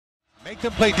Make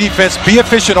them play defense, be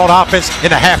efficient on offense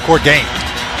in a half-court game.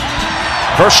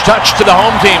 First touch to the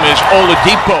home team is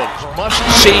Oladipo.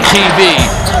 Must-see TV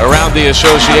around the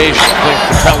association. Clint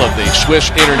Capella, the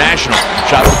Swiss international,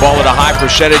 shot the ball at a high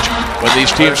percentage when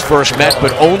these teams first met,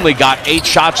 but only got 8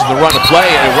 shots in the run of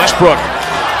play. And Westbrook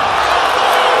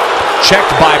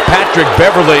checked by Patrick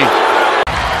Beverley.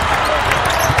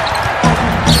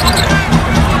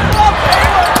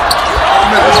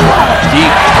 Deep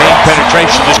paint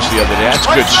penetration the other day. That's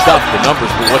good stuff, the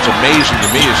numbers, but what's amazing to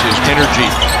me is his energy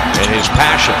and his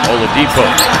passion. Oladipo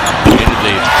into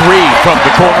the 3 from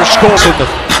the corner, scores. The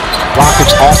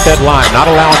Rockets off that line, not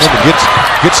allowing them to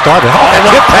get started.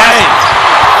 Good play.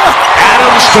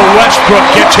 Adams to Westbrook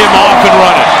gets him off and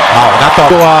running. Oh, and I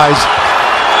thought eyes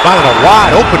finding a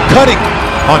wide open cutting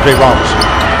Andre Robertson.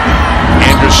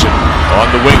 Anderson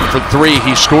on the wing for 3,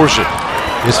 he scores it.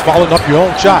 Is following up your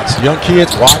own shots. Young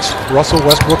kids watch Russell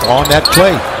Westbrook on that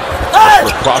play.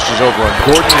 Westbrook crosses over on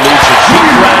Gordon, leaves it deep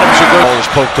for Adams. The ball is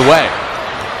poked away.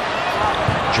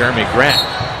 Jeremy Grant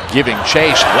giving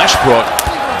chase. Westbrook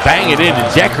bang it into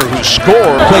Decker, who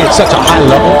scored. Play at such a high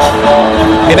level,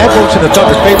 and that goes to the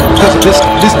Thunder favor because of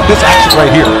this action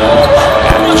right here.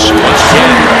 Adams once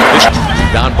again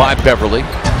down by Beverly.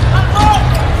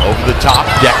 Over the top,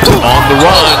 Decker on the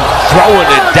run, throwing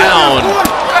it down.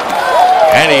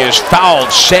 And he has fouled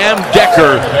Sam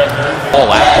Decker. All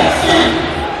after him.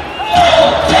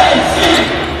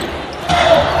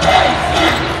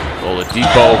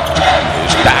 Oladipo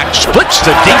is back, splits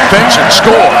the defense and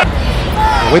scores.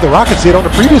 The way the Rockets did on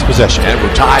the previous possession. And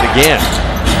we're tied again.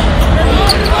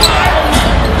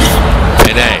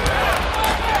 Nene.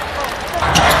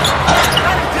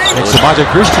 And Samaje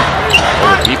Christian.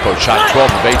 Oladipo shot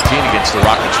 12 of 18 against the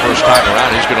Rockets first time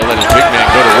around. He's going to let his big man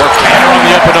go to work. Cannon on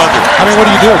the up and under. I mean, what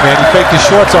do you do, man? He faked his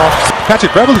shorts off. Patrick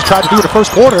Beverley tried to do it the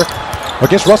first quarter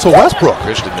against Russell Westbrook.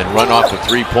 Christian then run off the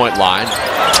 3-point line.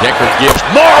 Decker gives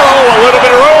Morrow a little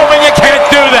bit of room, and you can't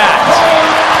do that.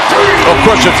 Of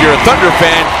course, if you're a Thunder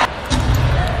fan.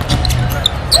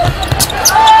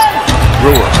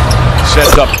 Brewer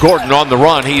sets up Gordon on the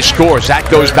run. He scores. That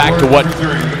goes back to what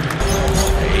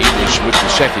he was with the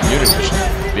second unit, was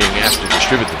being asked to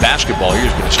distribute the basketball. He's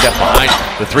going to step behind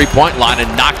the 3-point line and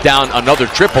knock down another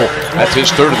triple. That's his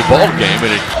 3rd of the ball game.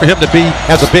 And for him to be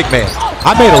as a big man.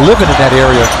 I made a living in that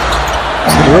area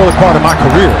in the early part of my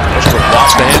career. Westbrook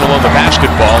lost the handle on the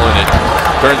basketball, and it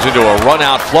turns into a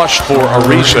run-out flush for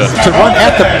Ariza. To run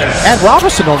at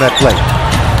Robertson on that play.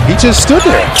 He just stood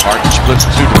there. Harden splits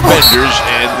 2 defenders,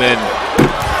 and then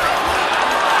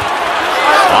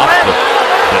off the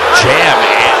jam.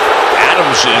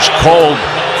 Adams is called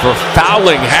for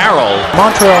fouling Harrell.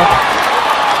 Montrell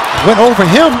went over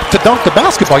him to dunk the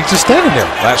basketball. He's just standing there.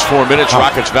 Last 4 minutes,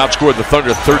 Rockets have outscored the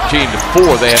Thunder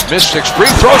 13-4. They have missed 6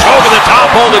 free throws over the top.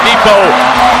 Oladipo.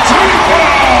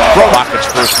 Rockets'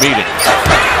 first meeting.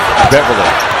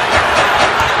 Beverly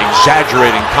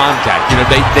exaggerating contact. You know,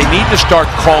 they need to start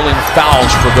calling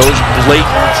fouls for those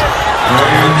blatant.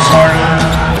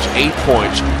 8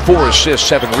 points, 4 assists,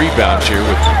 7 rebounds here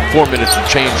with 4 minutes and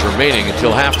change remaining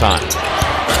until halftime.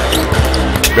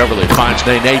 Beverly finds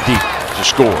Nene deep to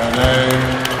score.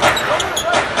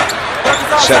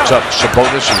 Sets up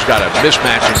Sabonis, who's got a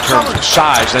mismatch in terms of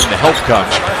size. Then the help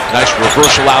comes. Nice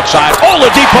reversal outside.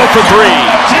 Oladipo for 3.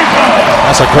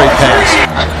 That's a great pass.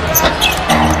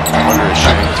 Thunder is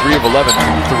shooting 3 of 11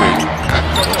 from 3.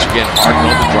 Once again, Harden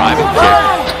on the driving kick.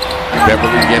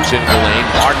 Beverly gets into the lane.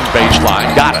 Harden baseline.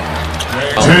 Got it.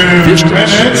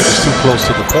 Distance. Too close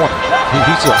to the corner.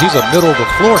 He's a middle of the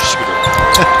floor shooter.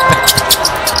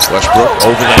 Westbrook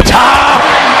over the top.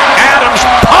 Adams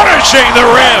punishing the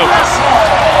rim.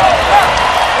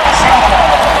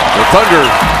 The Thunder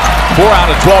 4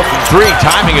 out of 12 from 3.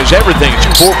 Timing is everything. It's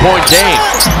a 4-point game.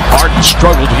 Harden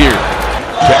struggled here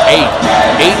to 8.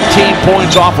 18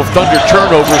 points off of Thunder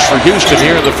turnovers for Houston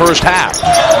here in the first half.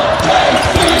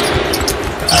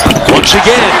 Once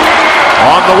again,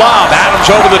 on the lob,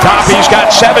 Adams over the top. He's got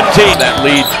 17. That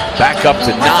lead back up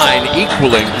to 9,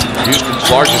 equaling Houston's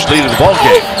largest lead of the ball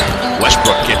game.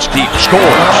 Westbrook gets deep, scores.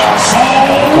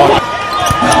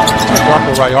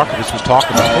 Darko Rajarkovic was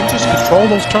talking about. They just control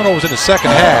those turnovers in the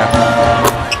second half.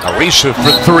 Ariza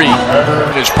for 3.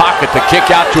 In his pocket, the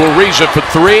kick out to Ariza for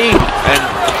 3. And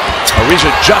Ariza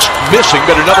just missing,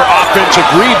 but another offensive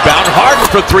rebound. Harden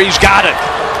for 3's got it.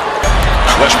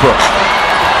 Westbrook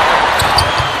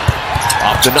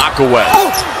off the knockaway.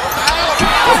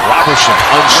 Robertson,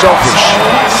 unselfish.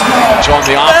 It's on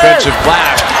the offensive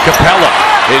glass. Capella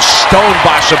is stoned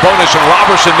by Sabonis and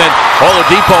Robertson. Then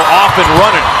Oladipo off and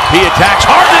running. He attacks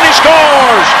Harden and he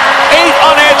scores! 8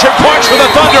 unanswered points for the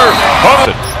Thunder.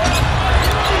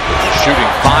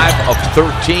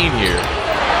 13 here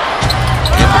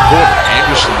in the quarter.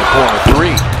 Anderson, the corner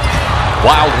three.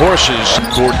 Wild horses.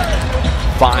 Gordon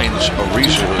finds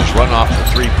Ariza, who has run off the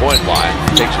three-point line.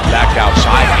 Takes it back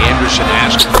outside. Anderson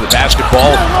asking for the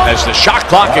basketball as the shot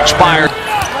clock expired.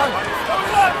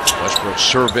 Westbrook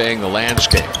surveying the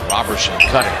landscape. Robertson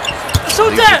cutting.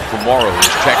 Leaves it for Morrow,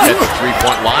 who's checked at the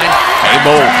three-point line.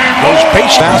 Amo goes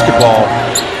base. Basketball.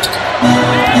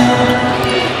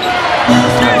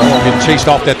 Getting chased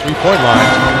off that three-point line.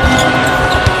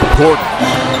 Gordon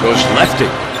goes lefty.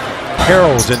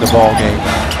 Harrell's in the ball game.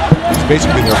 He's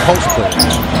basically their post player.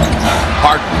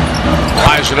 Harden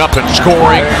rising up and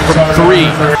scoring from three.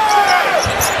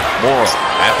 Morrow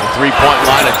at the three-point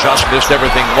line and just missed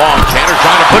everything long. Tanner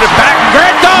trying to put it back.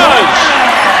 Grant does!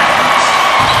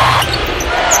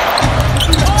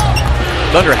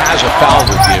 Thunder has a foul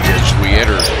with him as we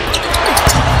enter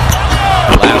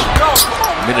the last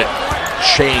minute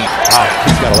shade. Wow,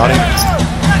 he's got a lot of energy.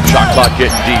 Shot clock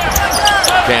getting deep.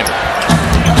 Tanner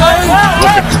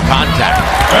looking for contact.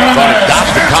 Thought it got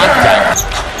the contact.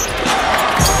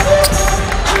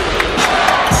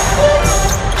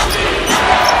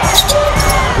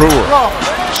 Brewer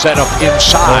set up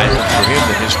inside for him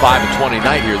in his 5-20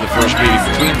 night here, the first meeting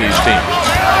between these teams.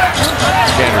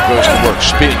 Tanner goes to work,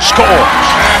 spin, scores!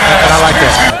 And I like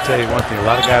that. I'll tell you one thing, a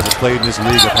lot of guys that played in this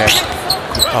league have had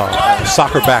a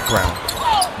soccer background.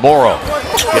 Morrow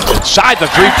gets inside the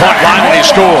three-point line and he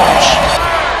scores.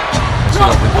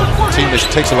 A team that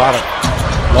takes a lot of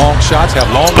long shots, have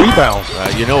long rebounds.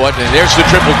 You know what, and there's the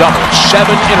triple-double. 7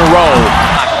 in a row,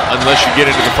 unless you get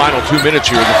into the final 2 minutes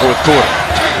here in the fourth quarter.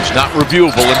 It's not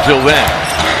reviewable until then.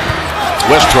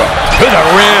 Westbrook to the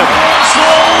rim.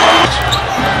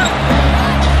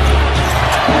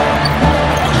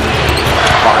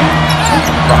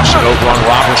 Crossing over on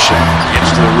Robertson,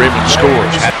 gets to the rim and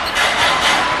scores.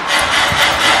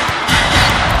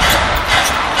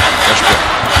 Westbrook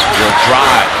will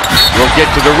drive, will get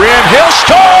to the rim, he'll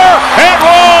score and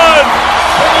one!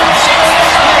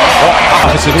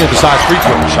 It's in here besides free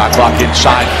throw. Shot clock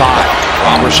inside 5.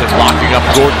 Robertson locking up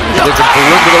Gordon, who's looking for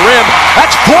room to the rim.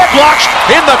 That's 4 blocks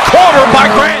in the corner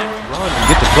by Grant. Run and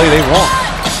get the play they want.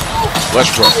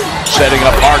 Westbrook setting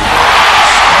up Harden.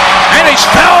 And he's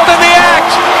fouled in the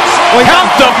act.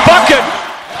 Count the bucket.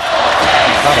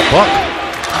 Not a buck.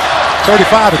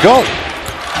 35 to go.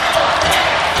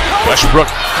 Westbrook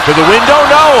to the window,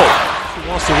 no. He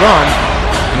wants to run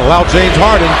and allow James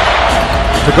Harden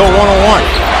to go one-on-one.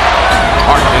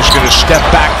 Harden is going to step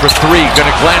back for 3.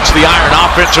 Going to glance the iron.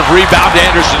 Offensive rebound.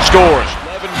 Anderson scores.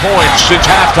 11 points since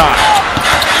halftime.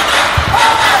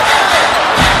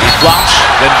 He flops.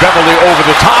 Then Beverly over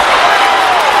the top.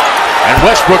 And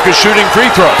Westbrook is shooting free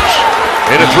throws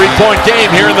in a 3-point game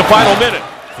here in the final minute.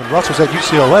 When Russ was at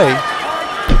UCLA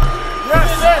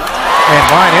and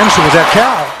Ryan Anderson was at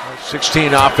Cal.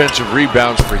 16 offensive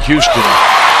rebounds for Houston.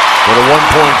 But a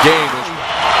 1-point game.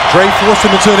 Dre forced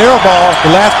him into an air ball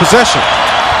the last possession.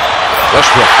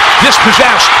 Westbrook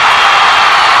dispossessed.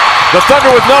 The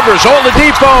Thunder with numbers.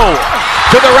 Oladipo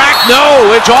to the rack.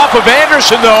 No, it's off of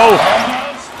Anderson though.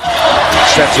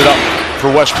 Sets it up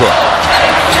for Westbrook.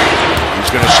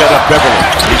 He's going to set up Beverly.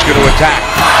 He's going to attack.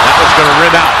 That one's going to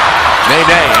rim out.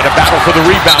 Nene in a battle for the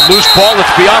rebound. Loose ball.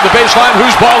 It's beyond the baseline.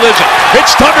 Whose ball is it?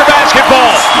 It's Thunder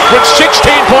basketball with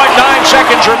 16.9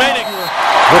 seconds remaining.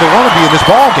 Where they want to be in this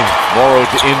ball game. Morrow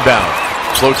to inbound.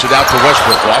 Floats it out to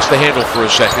Westbrook. Lost the handle for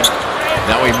a second.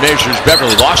 Now he measures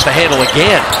Beverly. Lost the handle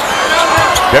again.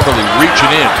 Beverly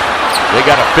reaching in. They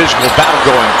got a physical battle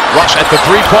going. Russ at the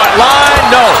three-point line.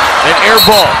 No. An air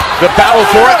ball. The battle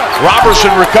for it.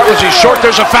 Robertson recovers. He's short.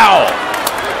 There's a foul.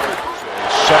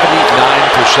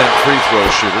 79% free throw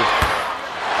shooter.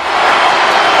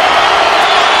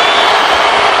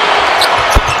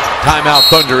 Timeout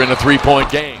Thunder in a 3-point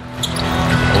game.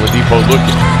 Oladipo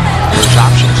looking for his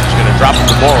options. He's going to drop it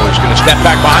to Morrow. He's going to step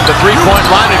back behind the three-point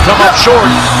line and come up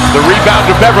short. The rebound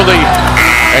to Beverly.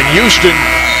 And Houston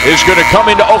is going to come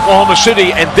into Oklahoma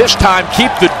City and this time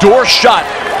keep the door shut.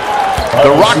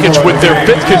 The Rockets with their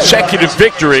 5th consecutive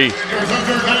victory.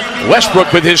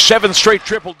 Westbrook with his 7th straight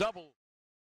triple-double.